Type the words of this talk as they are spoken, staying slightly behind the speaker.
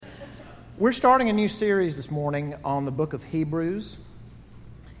We're starting a new series this morning on the book of Hebrews,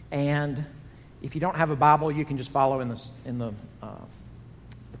 and if you don't have a Bible, you can just follow in the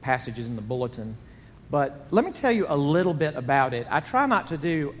passages in the bulletin. But let me tell you a little bit about it. I try not to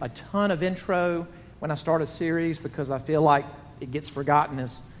do a ton of intro when I start a series because I feel like it gets forgotten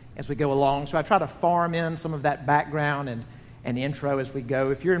as we go along. So I try to farm in some of that background and intro as we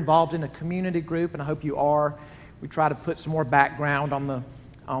go. If you're involved in a community group, and I hope you are, we try to put some more background on the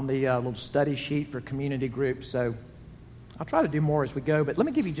little study sheet for community groups. So I'll try to do more as we go, but let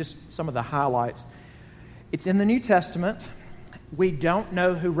me give you just some of the highlights. It's in the New Testament. We don't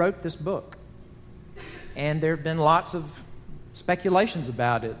know who wrote this book, and there have been lots of speculations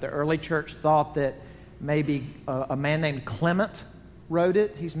about it. The early church thought that maybe a man named Clement wrote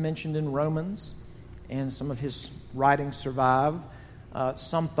it. He's mentioned in Romans, and some of his writings survive.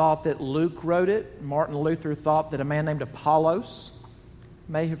 Some thought that Luke wrote it. Martin Luther thought that a man named Apollos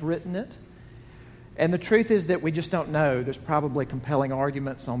may have written it. And the truth is that we just don't know. There's probably compelling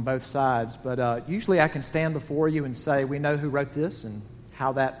arguments on both sides, but usually I can stand before you and say we know who wrote this and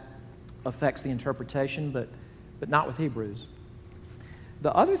how that affects the interpretation, but not with Hebrews.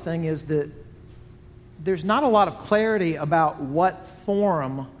 The other thing is that there's not a lot of clarity about what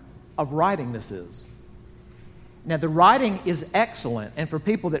form of writing this is. Now, the writing is excellent, and for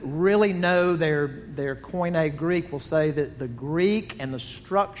people that really know their Koine Greek will say that the Greek and the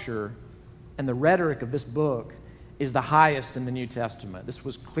structure and the rhetoric of this book is the highest in the New Testament. This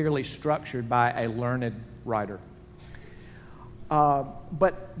was clearly structured by a learned writer.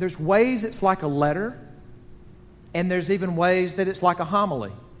 But there's ways it's like a letter, and there's even ways that it's like a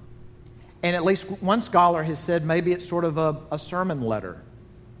homily. And at least one scholar has said maybe it's sort of a sermon letter.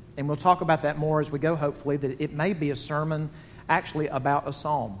 And we'll talk about that more as we go, hopefully, that it may be a sermon actually about a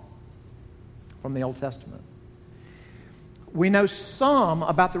psalm from the Old Testament. We know some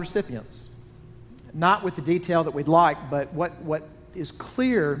about the recipients, not with the detail that we'd like, but what is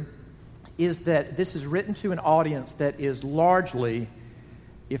clear is that this is written to an audience that is largely,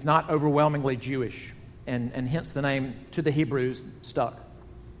 if not overwhelmingly, Jewish, and hence the name to the Hebrews stuck.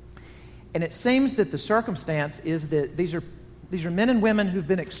 And it seems that the circumstance is that these are men and women who've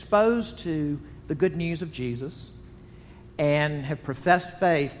been exposed to the good news of Jesus and have professed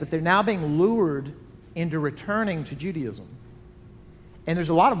faith, but they're now being lured into returning to Judaism. And there's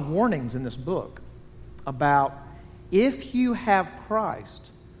a lot of warnings in this book about if you have Christ,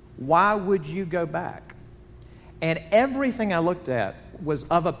 why would you go back? And everything I looked at was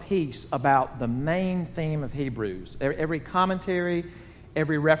of a piece about the main theme of Hebrews. Every commentary,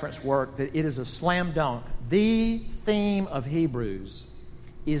 every reference work, that it is a slam dunk. The theme of Hebrews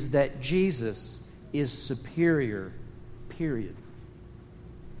is that Jesus is superior, period.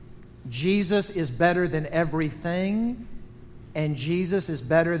 Jesus is better than everything, and Jesus is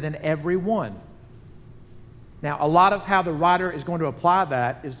better than everyone. Now, a lot of how the writer is going to apply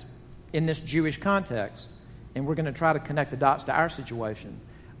that is in this Jewish context, and we're going to try to connect the dots to our situation.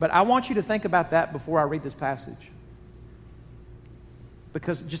 But I want you to think about that before I read this passage.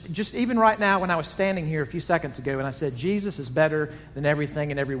 Because just even right now, when I was standing here a few seconds ago and I said, Jesus is better than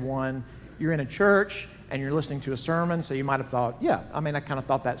everything and everyone, you're in a church and you're listening to a sermon, so you might have thought, I kind of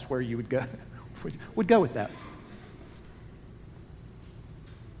thought that's where you would go, would go with that.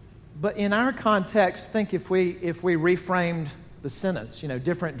 But in our context, think if we reframed the sentence,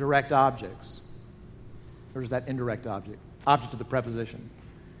 different direct objects. There's that indirect object of the preposition.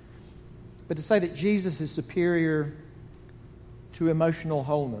 But to say that Jesus is superior to emotional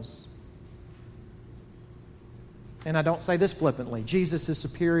wholeness. And I don't say this flippantly. Jesus is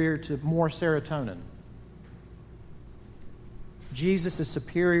superior to more serotonin. Jesus is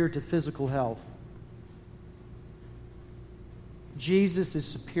superior to physical health. Jesus is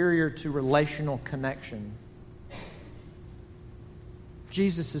superior to relational connection.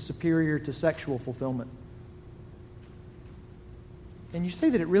 Jesus is superior to sexual fulfillment. And you see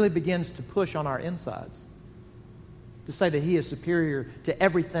that it really begins to push on our insides, to say that he is superior to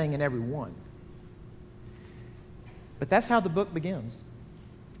everything and everyone. But that's how the book begins.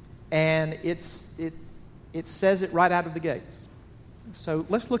 And it says it right out of the gates. So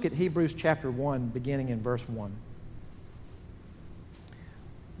let's look at Hebrews chapter 1, beginning in verse 1.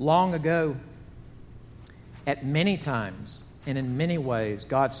 Long ago, at many times and in many ways,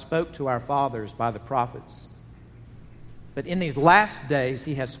 God spoke to our fathers by the prophets. But in these last days,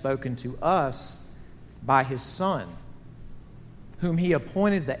 he has spoken to us by his Son, whom he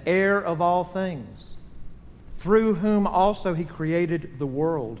appointed the heir of all things, through whom also he created the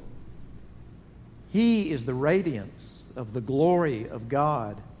world. He is the radiance of the glory of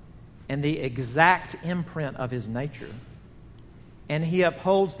God and the exact imprint of his nature, and He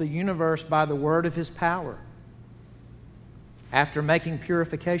upholds the universe by the word of His power. After making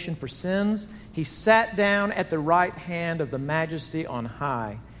purification for sins, He sat down at the right hand of the Majesty on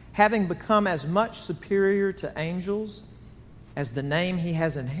high, having become as much superior to angels as the name He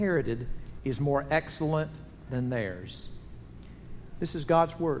has inherited is more excellent than theirs. This is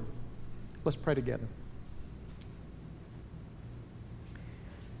God's word. Let's pray together.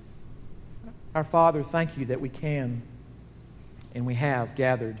 Our Father, thank You that we can and we have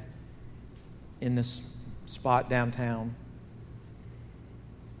gathered in this spot downtown.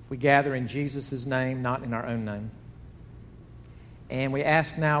 We gather in Jesus' name, not in our own name. And we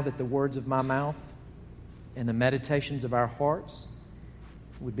ask now that the words of my mouth and the meditations of our hearts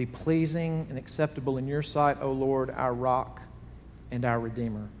would be pleasing and acceptable in Your sight, O Lord, our rock and our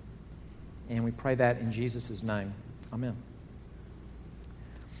Redeemer. And we pray that in Jesus' name. Amen.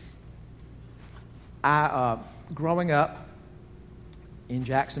 Growing up in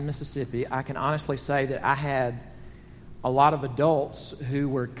Jackson, Mississippi, I can honestly say that I had a lot of adults who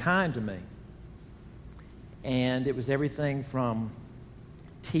were kind to me. And it was everything from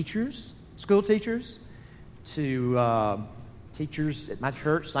teachers, school teachers, to teachers at my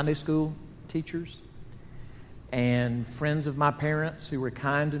church, Sunday school teachers, and friends of my parents who were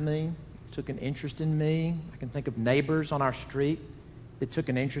kind to me, took an interest in me. I can think of neighbors on our street that took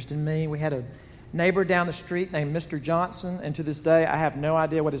an interest in me. We had a neighbor down the street named Mr. Johnson, and to this day I have no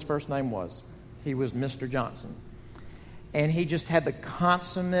idea what his first name was. He was Mr. Johnson. And he just had the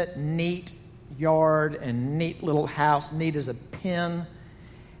consummate neat yard and neat little house, neat as a pin.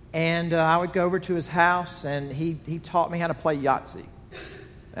 And I would go over to his house, and he taught me how to play Yahtzee.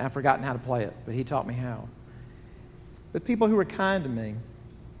 I've forgotten how to play it, but he taught me how. But people who were kind to me.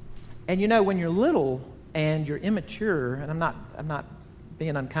 And you know, when you're little and you're immature, and I'm not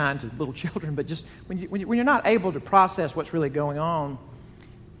being unkind to little children, but just when you're not able to process what's really going on,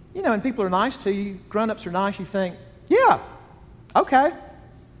 you know, and people are nice to you, grown-ups are nice, you think, yeah, okay,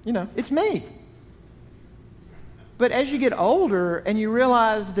 you know, it's me. But as you get older and you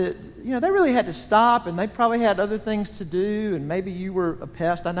realize that, you know, they really had to stop and they probably had other things to do, and maybe you were a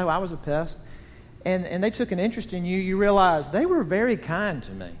pest. I know I was a pest. And they took an interest in you. You realize they were very kind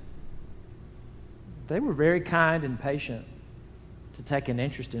to me. They were very kind and patient to take an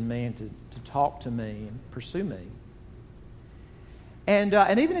interest in me and to talk to me and pursue me. And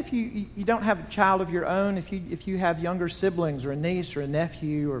even if you don't have a child of your own, if you have younger siblings or a niece or a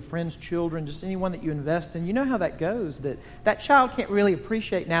nephew or friends' children, just anyone that you invest in, you know how that goes, that child can't really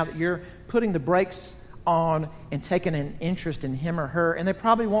appreciate now that you're putting the brakes on and taking an interest in him or her, and they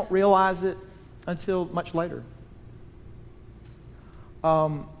probably won't realize it until much later.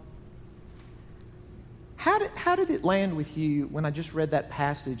 How did it land with you when I just read that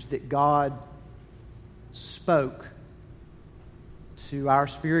passage that God spoke to our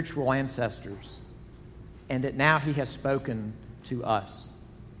spiritual ancestors and that now He has spoken to us?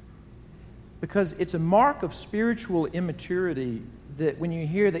 Because it's a mark of spiritual immaturity that when you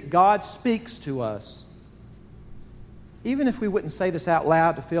hear that God speaks to us, even if we wouldn't say this out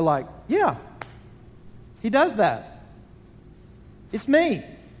loud, to feel like, yeah, He does that. It's me.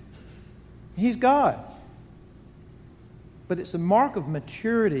 He's God. But it's a mark of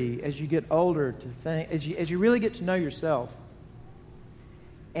maturity as you get older to think, as you really get to know yourself,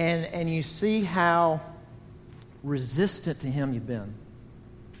 and you see how resistant to Him you've been,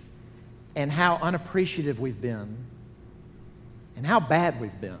 and how unappreciative we've been, and how bad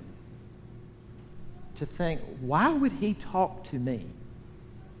we've been. To think, why would He talk to me?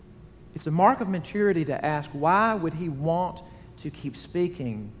 It's a mark of maturity to ask, why would He want to keep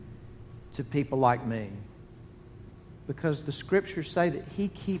speaking to people like me? Because the Scriptures say that He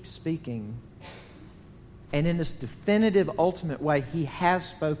keeps speaking, and in this definitive, ultimate way, He has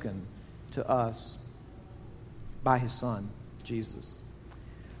spoken to us by His Son, Jesus.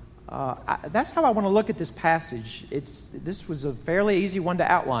 That's how I want to look at this passage. This was a fairly easy one to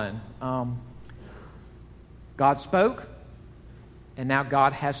outline. God spoke, and now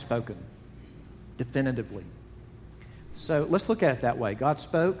God has spoken definitively. So let's look at it that way. God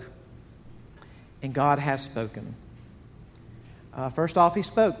spoke, and God has spoken. First off, He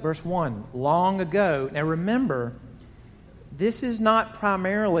spoke, verse 1, long ago. Now remember, this is not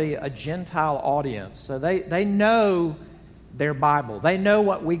primarily a Gentile audience. So they know their Bible. They know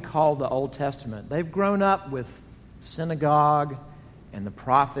what we call the Old Testament. They've grown up with synagogue and the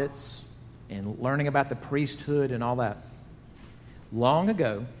prophets and learning about the priesthood and all that. Long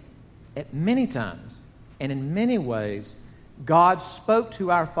ago, at many times and in many ways, God spoke to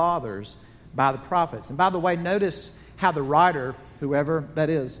our fathers by the prophets. And by the way, notice how the writer, whoever that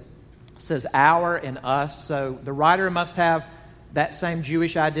is, says our and us. So the writer must have that same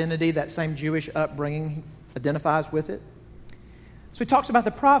Jewish identity, that same Jewish upbringing, identifies with it. So he talks about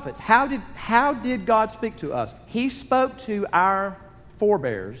the prophets. How did God speak to us? He spoke to our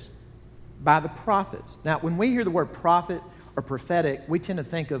forebears by the prophets. Now, when we hear the word prophet or prophetic, we tend to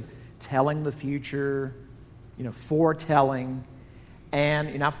think of telling the future, foretelling.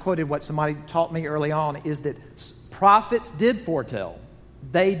 And I've quoted what somebody taught me early on, is that prophets did foretell.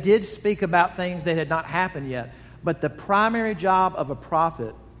 They did speak about things that had not happened yet. But the primary job of a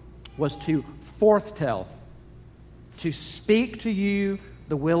prophet was to foretell, to speak to you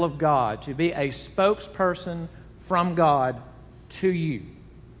the will of God, to be a spokesperson from God to you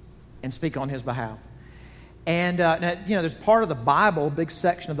and speak on His behalf. And, there's part of the Bible, a big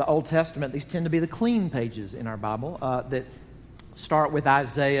section of the Old Testament. These tend to be the clean pages in our Bible that start with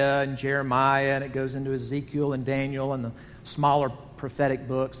Isaiah and Jeremiah, and it goes into Ezekiel and Daniel and the smaller prophetic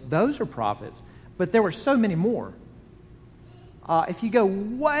books. Those are prophets. But there were so many more. If you go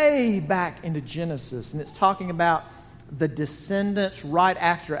way back into Genesis, and it's talking about the descendants right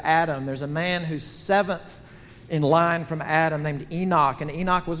after Adam, there's a man who's seventh in line from Adam named Enoch, and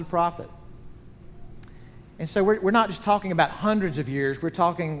Enoch was a prophet. And so we're not just talking about hundreds of years, we're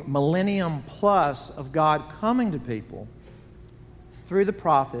talking millennium plus of God coming to people through the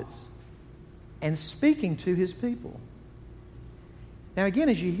prophets and speaking to His people. Now again,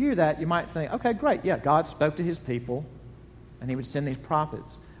 as you hear that, you might think, okay, great, yeah, God spoke to His people and He would send these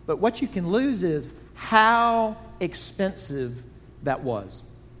prophets. But what you can lose is how expensive that was.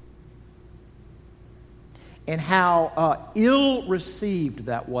 And how ill-received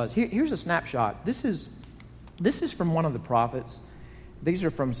that was. Here's a snapshot. This is from one of the prophets. These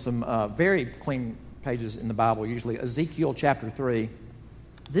are from some very clean pages in the Bible, usually Ezekiel chapter 3.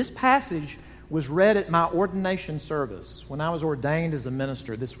 This passage was read at my ordination service. When I was ordained as a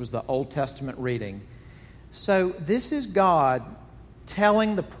minister, this was the Old Testament reading. So this is God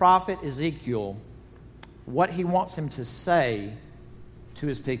telling the prophet Ezekiel what He wants him to say to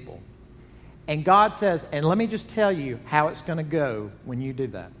His people. And God says, and let me just tell you how it's going to go when you do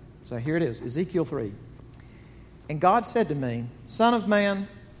that. So here it is, Ezekiel 3. And God said to me, Son of man,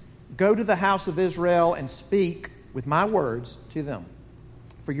 go to the house of Israel and speak with my words to them.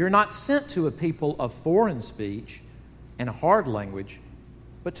 For you're not sent to a people of foreign speech and a hard language,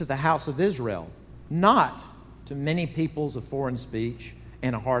 but to the house of Israel, not to many peoples of foreign speech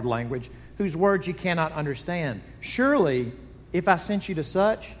and a hard language, whose words you cannot understand. Surely, if I sent you to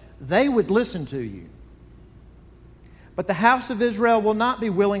such, they would listen to you. But the house of Israel will not be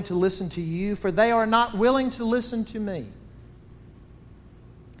willing to listen to you, for they are not willing to listen to me.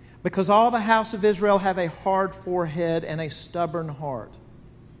 Because all the house of Israel have a hard forehead and a stubborn heart.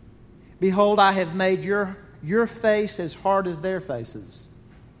 Behold, I have made your face as hard as their faces,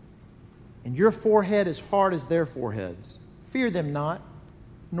 and your forehead as hard as their foreheads. Fear them not,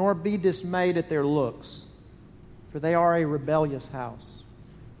 nor be dismayed at their looks, for they are a rebellious house.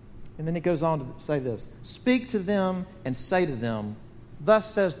 And then he goes on to say this, Speak to them and say to them,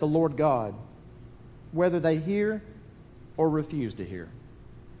 Thus says the Lord God, whether they hear or refuse to hear.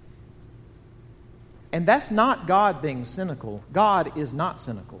 And that's not God being cynical. God is not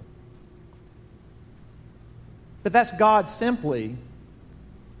cynical. But that's God simply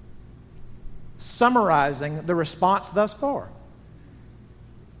summarizing the response thus far.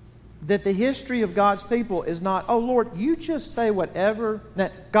 That the history of God's people is not, oh Lord, you just say whatever.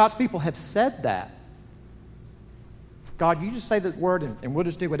 That God's people have said that. God, you just say the word and we'll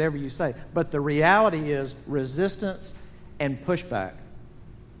just do whatever you say. But the reality is resistance and pushback.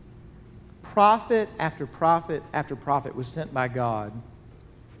 Prophet after prophet after prophet was sent by God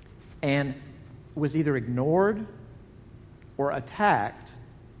and was either ignored or attacked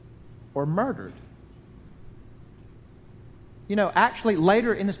or murdered. Actually,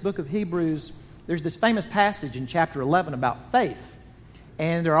 later in this book of Hebrews, there's this famous passage in chapter 11 about faith.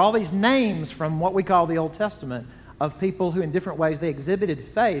 And there are all these names from what we call the Old Testament of people who in different ways they exhibited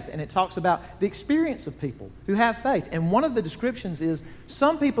faith. And it talks about the experience of people who have faith. And one of the descriptions is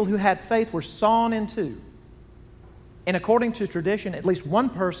some people who had faith were sawn in two. And according to tradition, at least one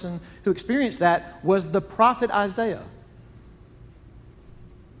person who experienced that was the prophet Isaiah.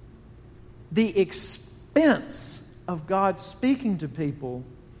 The expense of God speaking to people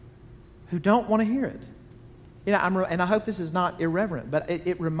who don't want to hear it. And I hope this is not irreverent, but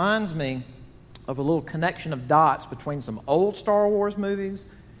it reminds me of a little connection of dots between some old Star Wars movies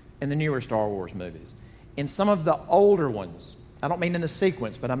and the newer Star Wars movies. In some of the older ones, I don't mean in the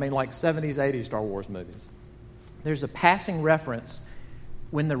sequence, but I mean like 70s, 80s Star Wars movies. There's a passing reference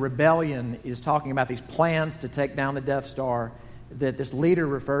when the rebellion is talking about these plans to take down the Death Star that this leader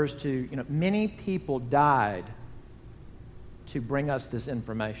refers to, many people died to bring us this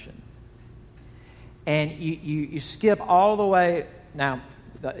information. And you skip all the way, now,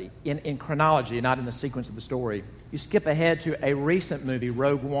 in chronology, not in the sequence of the story, you skip ahead to a recent movie,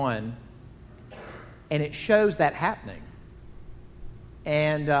 Rogue One, and it shows that happening.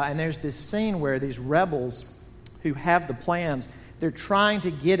 And there's this scene where these rebels who have the plans, they're trying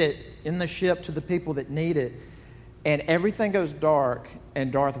to get it in the ship to the people that need it, and everything goes dark,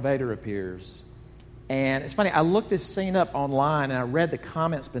 and Darth Vader appears. And it's funny, I looked this scene up online, and I read the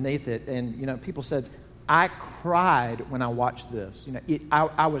comments beneath it, and, people said, I cried when I watched this.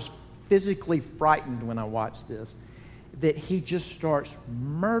 I was physically frightened when I watched this, that he just starts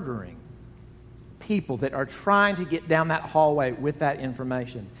murdering people that are trying to get down that hallway with that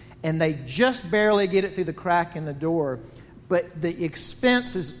information. And they just barely get it through the crack in the door, but the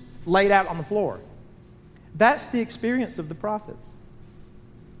expense is laid out on the floor. That's the experience of the prophets.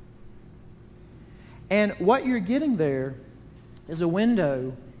 And what you're getting there is a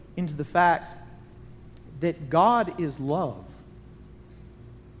window into the fact that God is love.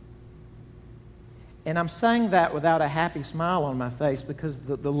 And I'm saying that without a happy smile on my face because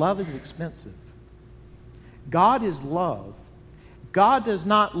the love is expensive. God is love. God does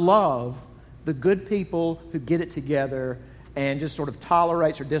not love the good people who get it together and just sort of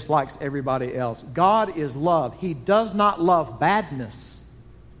tolerates or dislikes everybody else. God is love. He does not love badness,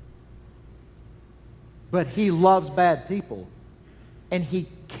 but He loves bad people. And He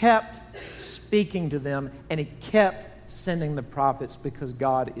kept speaking to them, and He kept sending the prophets because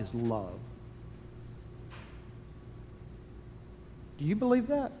God is love. Do you believe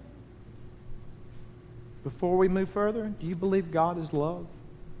that? Before we move further, do you believe God is love?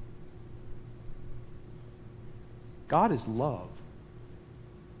 God is love.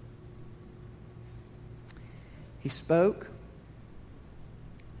 He spoke,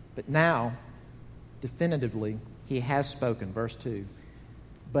 but now, definitively, He has spoken. Verse 2.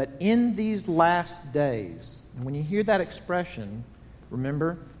 But in these last days, and when you hear that expression,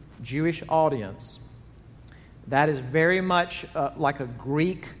 remember, Jewish audience, that is very much like a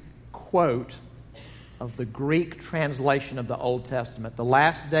Greek quote of the Greek translation of the Old Testament. The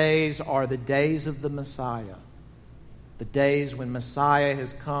last days are the days of the Messiah, the days when Messiah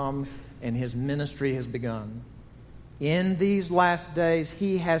has come and His ministry has begun. In these last days,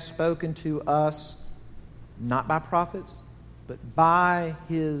 He has spoken to us, not by prophets, but by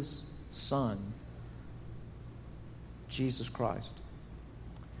His Son, Jesus Christ.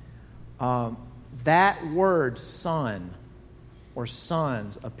 That word, son, or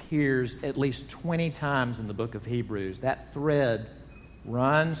sons, appears at least 20 times in the book of Hebrews. That thread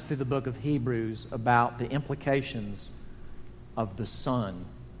runs through the book of Hebrews about the implications of the Son.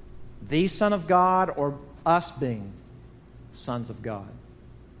 The Son of God, or us being sons of God.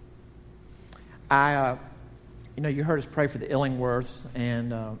 You heard us pray for the Illingworths,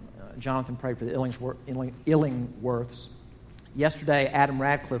 and Jonathan prayed for the Illingworths. Yesterday, Adam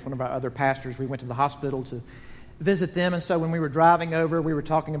Radcliffe, one of our other pastors, we went to the hospital to visit them, and so when we were driving over, we were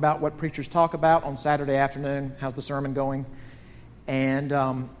talking about what preachers talk about on Saturday afternoon. How's the sermon going?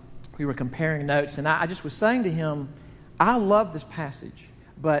 And we were comparing notes, and I just was saying to him, I love this passage,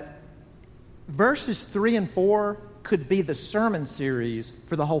 but verses 3 and 4 could be the sermon series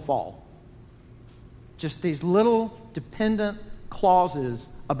for the whole fall. Just these little dependent clauses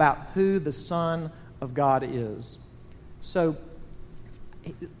about who the Son of God is. So,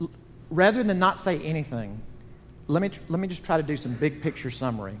 rather than not say anything, let me just try to do some big picture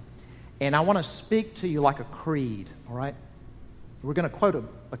summary. And I want to speak to you like a creed, all right? We're going to quote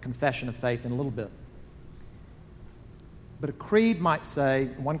a confession of faith in a little bit. But a creed might say,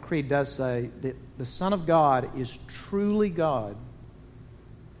 one creed does say, that the Son of God is truly God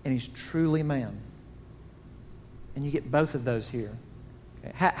and He's truly man. And you get both of those here.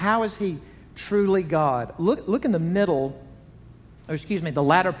 Okay. How is He truly God? Look in the the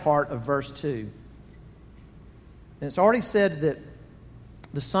latter part of verse 2. And it's already said that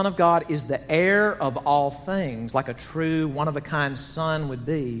the Son of God is the heir of all things, like a true, one-of-a-kind son would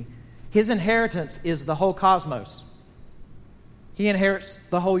be. His inheritance is the whole cosmos. He inherits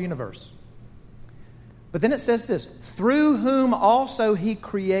the whole universe. But then it says this, through whom also He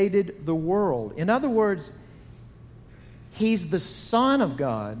created the world. In other words, He's the Son of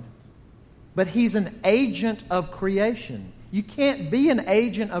God, but He's an agent of creation. You can't be an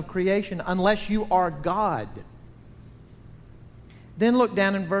agent of creation unless you are God. Then look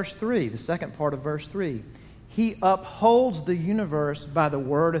down in verse 3, the second part of verse 3. He upholds the universe by the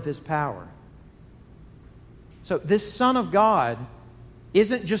word of His power. So this Son of God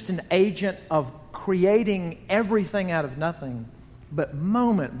isn't just an agent of creating everything out of nothing, but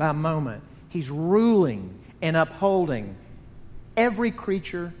moment by moment, He's ruling and upholding every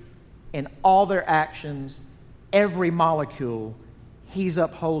creature and all their actions, every molecule, He's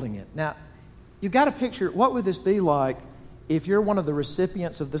upholding it. Now, you've got to picture, what would this be like if you're one of the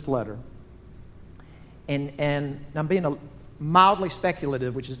recipients of this letter? And I'm being mildly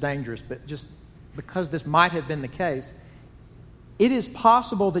speculative, which is dangerous, but just because this might have been the case, it is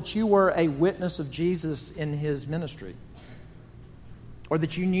possible that you were a witness of Jesus in His ministry, or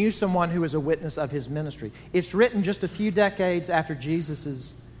that you knew someone who was a witness of His ministry. It's written just a few decades after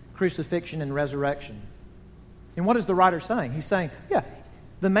Jesus' crucifixion and resurrection. And what is the writer saying? He's saying, yeah,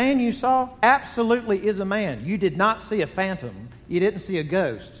 the man you saw absolutely is a man. You did not see a phantom. You didn't see a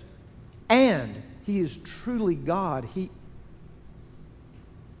ghost. And He is truly God.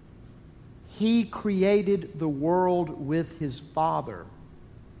 He created the world with His Father.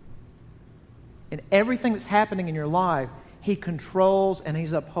 And everything that's happening in your life, He controls and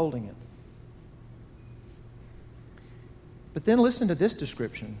He's upholding it. But then listen to this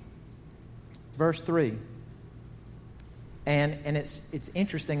description. Verse 3. And it's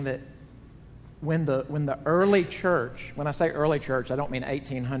interesting that when the early church, when I say early church, I don't mean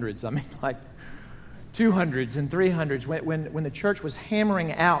 1800s, I mean like 200s and 300s, when the church was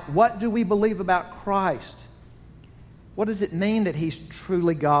hammering out, what do we believe about Christ? What does it mean that He's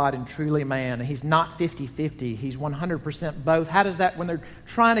truly God and truly man? He's not 50-50. He's 100% both. How does that, when they're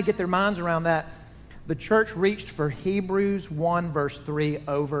trying to get their minds around that, the church reached for Hebrews 1 verse 3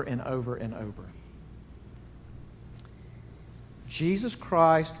 over and over and over. Jesus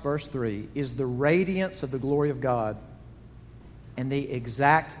Christ, verse 3, is the radiance of the glory of God and the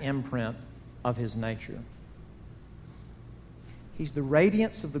exact imprint of His nature. He's the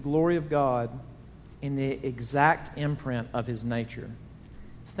radiance of the glory of God in the exact imprint of His nature.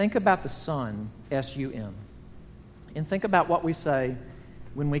 Think about the sun, S-U-N, and think about what we say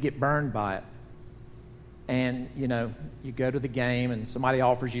when we get burned by it. And, you go to the game and somebody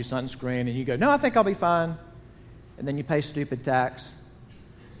offers you sunscreen and you go, no, I think I'll be fine. And then you pay stupid tax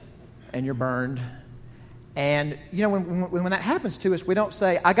and you're burned. And, when that happens to us, we don't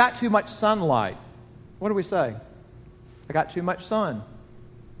say, I got too much sunlight. What do we say? I got too much sun.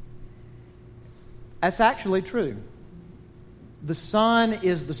 That's actually true. The sun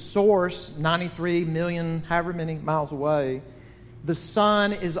is the source, 93 million, however many miles away. The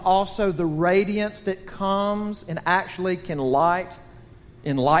sun is also the radiance that comes and actually can light,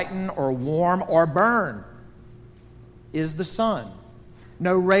 enlighten, or warm, or burn, is the sun.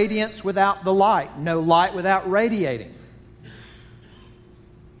 No radiance without the light. No light without radiating.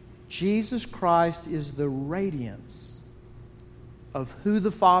 Jesus Christ is the radiance of who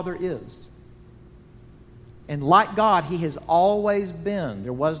the Father is. And like God, He has always been.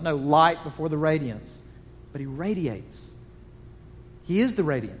 There was no light before the radiance, but He radiates. He is the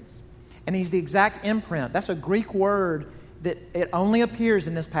radiance. And He's the exact imprint. That's a Greek word that it only appears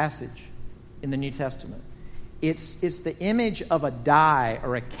in this passage in the New Testament. It's the image of a die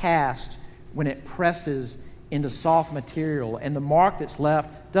or a cast when it presses into soft material. And the mark that's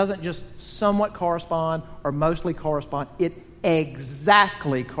left doesn't just somewhat correspond or mostly correspond. It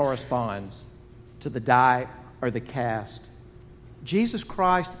exactly corresponds to the die or the cast. Jesus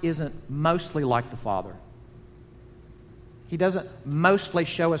Christ isn't mostly like the Father. He doesn't mostly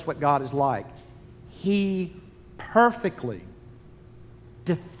show us what God is like. He perfectly,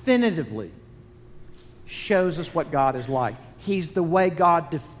 definitively shows us what God is like. He's the way God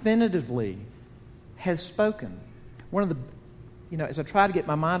definitively has spoken. One of the, as I try to get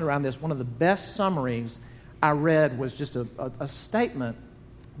my mind around this, one of the best summaries I read was just a statement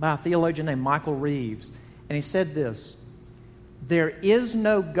by a theologian named Michael Reeves. And he said this: there is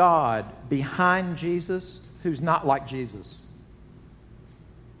no God behind Jesus who's not like Jesus.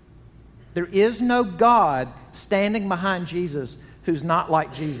 There is no God standing behind Jesus who's not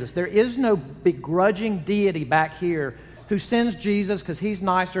like Jesus. There is no begrudging deity back here who sends Jesus because He's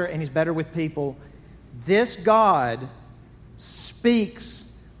nicer and He's better with people. This God speaks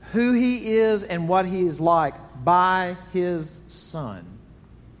who He is and what He is like by His Son.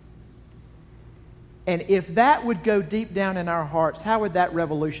 And if that would go deep down in our hearts, how would that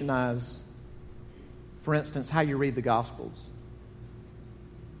revolutionize, for instance, how you read the Gospels?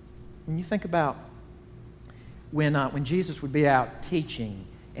 When you think about when Jesus would be out teaching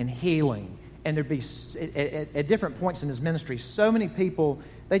and healing, and there'd be, at different points in His ministry, so many people,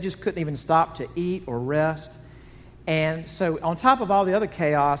 they just couldn't even stop to eat or rest. And so on top of all the other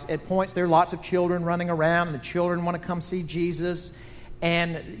chaos, at points there are lots of children running around, and the children want to come see Jesus.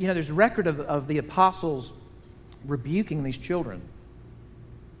 And, there's a record of the apostles rebuking these children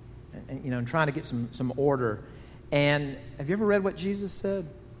and trying to get some order. And have you ever read what Jesus said?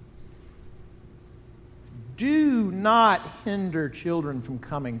 do not hinder children from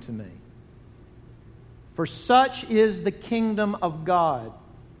coming to me. For such is the kingdom of God.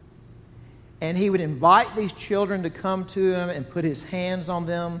 And he would invite these children to come to him and put his hands on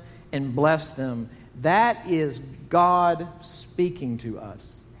them and bless them. That is God speaking to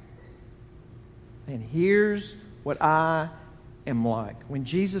us. And here's what I am like. When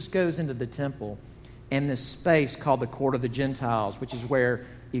Jesus goes into the temple and this space called the Court of the Gentiles, which is where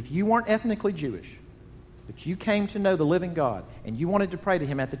if you weren't ethnically Jewish, but you came to know the living God and you wanted to pray to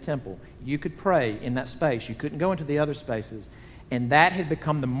him at the temple, you could pray in that space. You couldn't go into the other spaces. And that had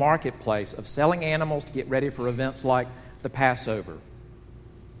become the marketplace of selling animals to get ready for events like the Passover.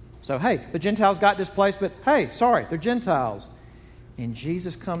 So, hey, the Gentiles got displaced, but hey, sorry, they're Gentiles. And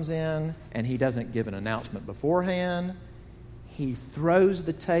Jesus comes in and he doesn't give an announcement beforehand. He throws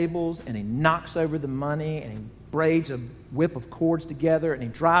the tables and he knocks over the money and he braids a whip of cords together and he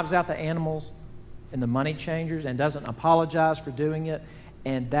drives out the animals and the money changers and doesn't apologize for doing it.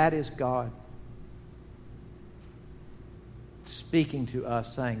 And that is God speaking to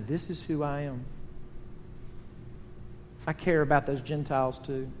us, saying, this is who I am. I care about those Gentiles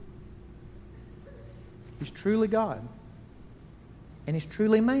too. He's truly God. And he's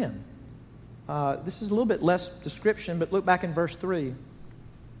truly man. This is a little bit less description, but look back in verse 3.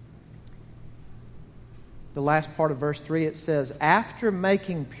 The last part of verse 3, it says, after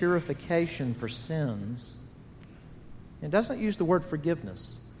making purification for sins, it doesn't use the word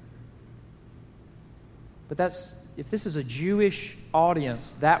forgiveness. But if this is a Jewish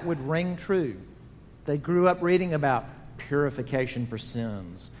audience, that would ring true. They grew up reading about purification for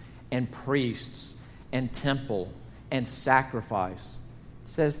sins and priests and temple and sacrifice. It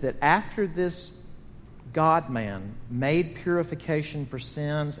says that after this God-man made purification for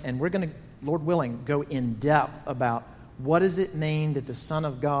sins, and we're going to, Lord willing, go in depth about what does it mean that the Son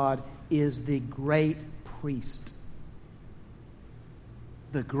of God is the great priest.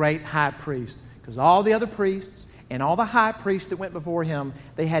 The great high priest. Because all the other priests and all the high priests that went before him,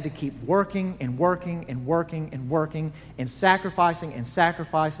 they had to keep working and working and working and working and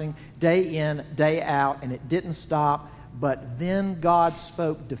sacrificing day in, day out, and it didn't stop. But then God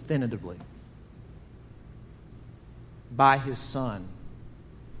spoke definitively by his Son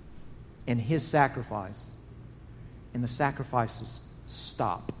and his sacrifice, and the sacrifices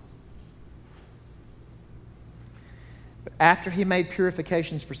stop. But after he made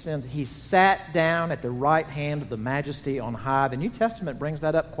purifications for sins, he sat down at the right hand of the Majesty on high. The New Testament brings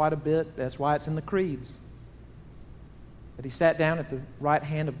that up quite a bit. That's why it's in the creeds. That he sat down at the right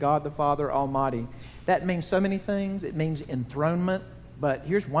hand of God the Father Almighty. That means so many things. It means enthronement. But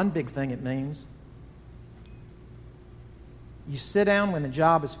here's one big thing it means. You sit down when the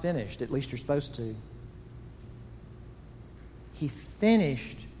job is finished. At least you're supposed to. He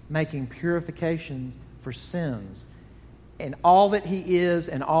finished making purification for sins. And all that he is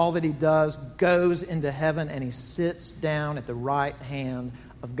and all that he does goes into heaven, and he sits down at the right hand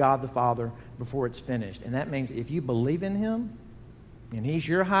of God the Father before it's finished. And that means if you believe in him and he's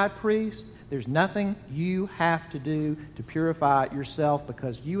your high priest, there's nothing you have to do to purify yourself,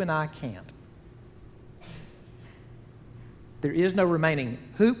 because you and I can't. There is no remaining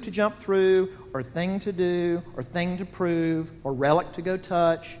hoop to jump through, or thing to do, or thing to prove, or relic to go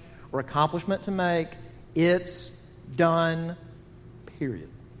touch, or accomplishment to make. It's done, period.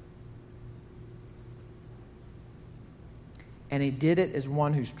 And he did it as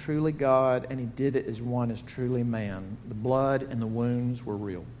one who's truly God, and he did it as one who's truly man. The blood and the wounds were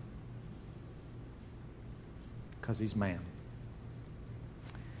real, because he's man.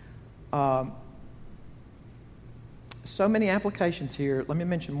 So many applications here. Let me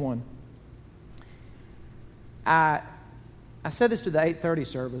mention one. I said this to the 8:30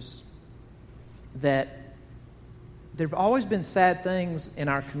 service, that there have always been sad things in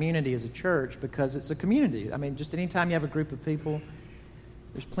our community as a church, because it's a community. I mean, just anytime you have a group of people,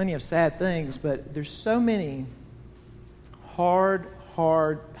 there's plenty of sad things, but there's so many hard,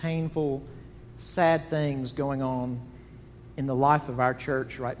 painful, sad things going on in the life of our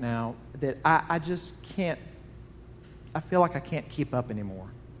church right now that I just can't, I feel like I can't keep up anymore.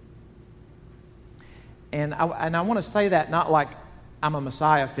 And I want to say that not like I'm a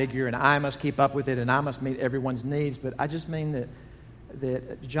Messiah figure and I must keep up with it and I must meet everyone's needs, but I just mean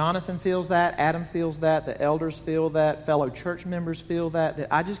that Jonathan feels that, Adam feels that, the elders feel that, fellow church members feel that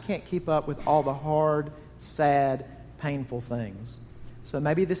I just can't keep up with all the hard, sad, painful things. So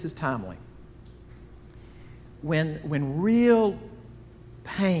maybe this is timely. When real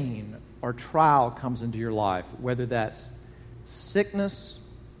pain or trial comes into your life, whether that's sickness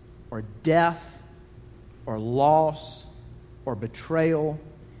or death or loss or betrayal,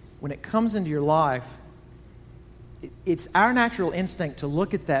 when it comes into your life, it's our natural instinct to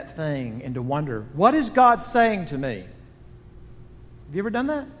look at that thing and to wonder, what is God saying to me? Have you ever done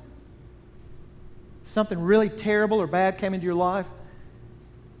that? Something really terrible or bad came into your life?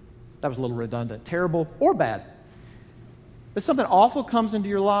 That was a little redundant. Terrible or bad. But something awful comes into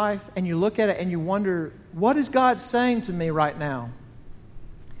your life and you look at it and you wonder, what is God saying to me right now?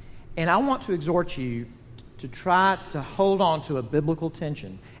 And I want to exhort you to try to hold on to a biblical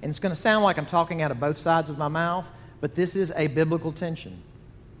tension. And it's going to sound like I'm talking out of both sides of my mouth, but this is a biblical tension.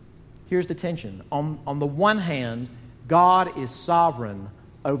 Here's the tension. On the one hand, God is sovereign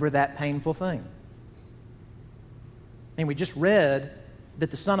over that painful thing. And we just read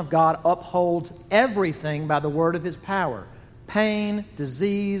that the Son of God upholds everything by the word of His power. Pain,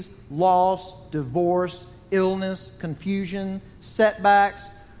 disease, loss, divorce, illness, confusion, setbacks,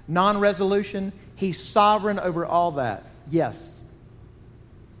 non-resolution. He's sovereign over all that. Yes.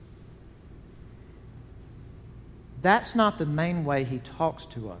 That's not the main way He talks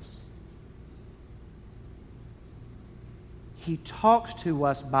to us. He talks to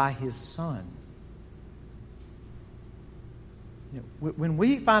us by His Son. When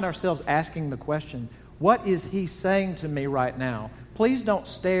we find ourselves asking the question, what is He saying to me right now? Please don't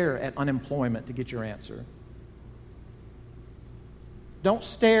stare at unemployment to get your answer. Don't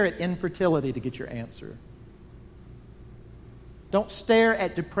stare at infertility to get your answer. Don't stare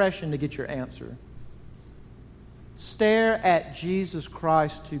at depression to get your answer. Stare at Jesus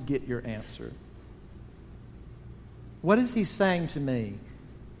Christ to get your answer. What is He saying to me?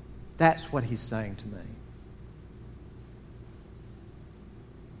 That's what He's saying to me.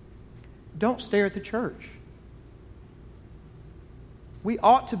 Don't stare at the church. We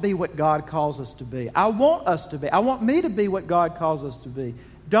ought to be what God calls us to be. I want us to be. I want me to be what God calls us to be.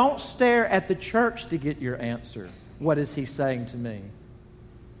 Don't stare at the church to get your answer. What is He saying to me?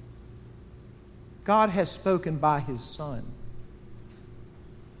 God has spoken by His Son.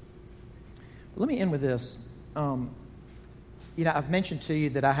 Let me end with this. I've mentioned to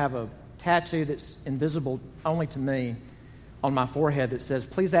you that I have a tattoo that's invisible only to me on my forehead that says,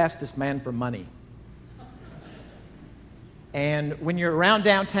 "Please ask this man for money." And when you're around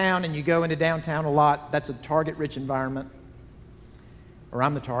downtown and you go into downtown a lot, that's a target-rich environment. Or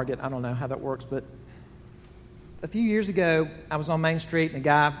I'm the target. I don't know how that works. But a few years ago, I was on Main Street, and a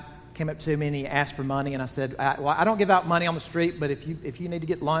guy came up to me and he asked for money. And I said, I don't give out money on the street, but if you need to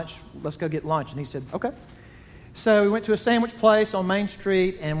get lunch, let's go get lunch. And he said, okay. So we went to a sandwich place on Main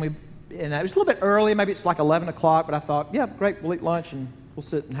Street, and it was a little bit early. Maybe it's like 11 o'clock, but I thought, yeah, great, we'll eat lunch, and we'll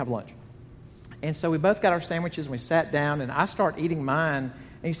sit and have lunch. And so we both got our sandwiches, and we sat down, and I started eating mine.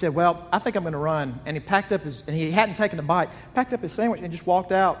 And he said, well, I think I'm going to run. And he packed up and he hadn't taken a bite, packed up his sandwich and just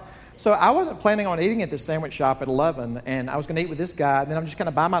walked out. So I wasn't planning on eating at this sandwich shop at 11, and I was going to eat with this guy, and then I'm just kind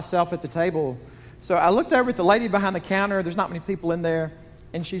of by myself at the table. So I looked over at the lady behind the counter. There's not many people in there.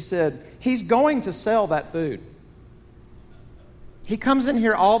 And she said, he's going to sell that food. He comes in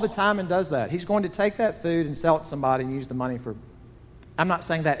here all the time and does that. He's going to take that food and sell it to somebody and use the money for... I'm not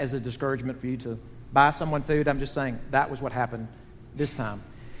saying that as a discouragement for you to buy someone food. I'm just saying that was what happened this time.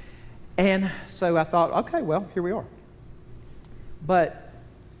 And so I thought, okay, well, here we are. But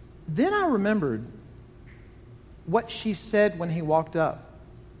then I remembered what she said when he walked up.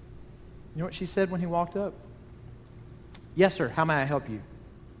 You know what she said when he walked up? Yes, sir, how may I help you?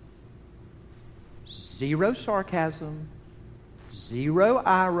 Zero sarcasm, zero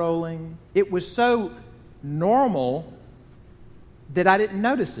eye rolling. It was so normal that I didn't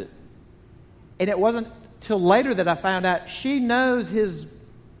notice it. And it wasn't till later that I found out she knows his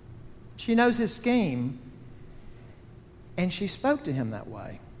scheme, and she spoke to him that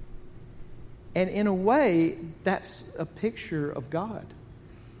way. And in a way, that's a picture of God.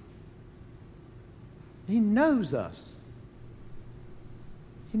 He knows us.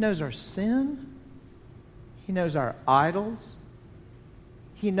 He knows our sin. He knows our idols.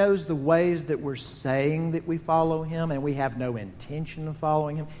 He knows the ways that we're saying that we follow Him and we have no intention of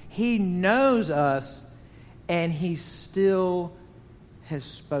following Him. He knows us, and He still has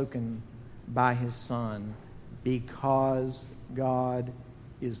spoken by His Son because God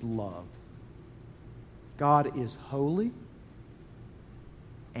is love. God is holy,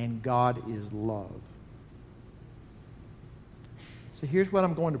 and God is love. So here's what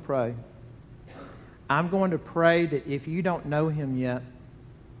I'm going to pray. I'm going to pray that if you don't know Him yet,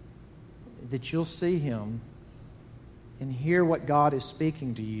 that you'll see Him and hear what God is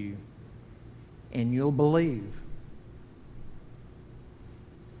speaking to you, and you'll believe.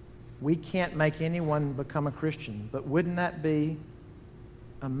 We can't make anyone become a Christian, but wouldn't that be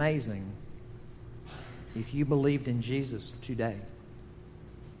amazing if you believed in Jesus today?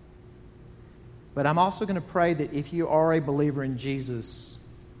 But I'm also going to pray that if you are a believer in Jesus,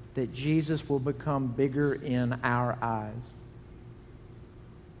 that Jesus will become bigger in our eyes.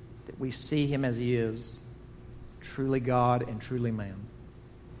 That we see him as he is, truly God and truly man.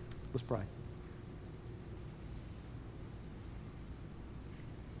 Let's pray.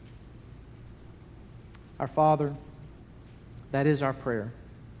 Our Father, that is our prayer.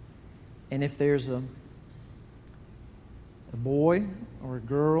 And if there's a boy or a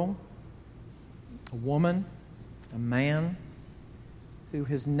girl, a woman, a man who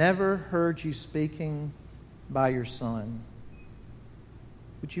has never heard you speaking by your Son,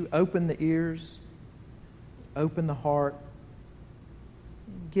 would you open the ears, open the heart,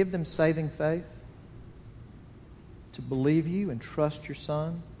 give them saving faith to believe you and trust your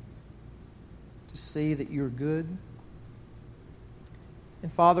Son, to see that you're good.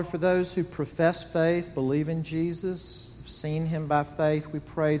 And Father, for those who profess faith, believe in Jesus, have seen him by faith, we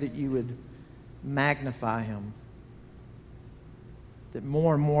pray that you would magnify him, that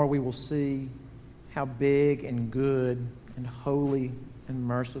more and more we will see how big and good and holy and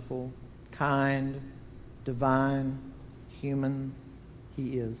merciful, kind, divine, human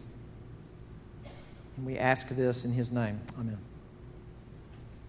he is. And we ask this in his name. Amen.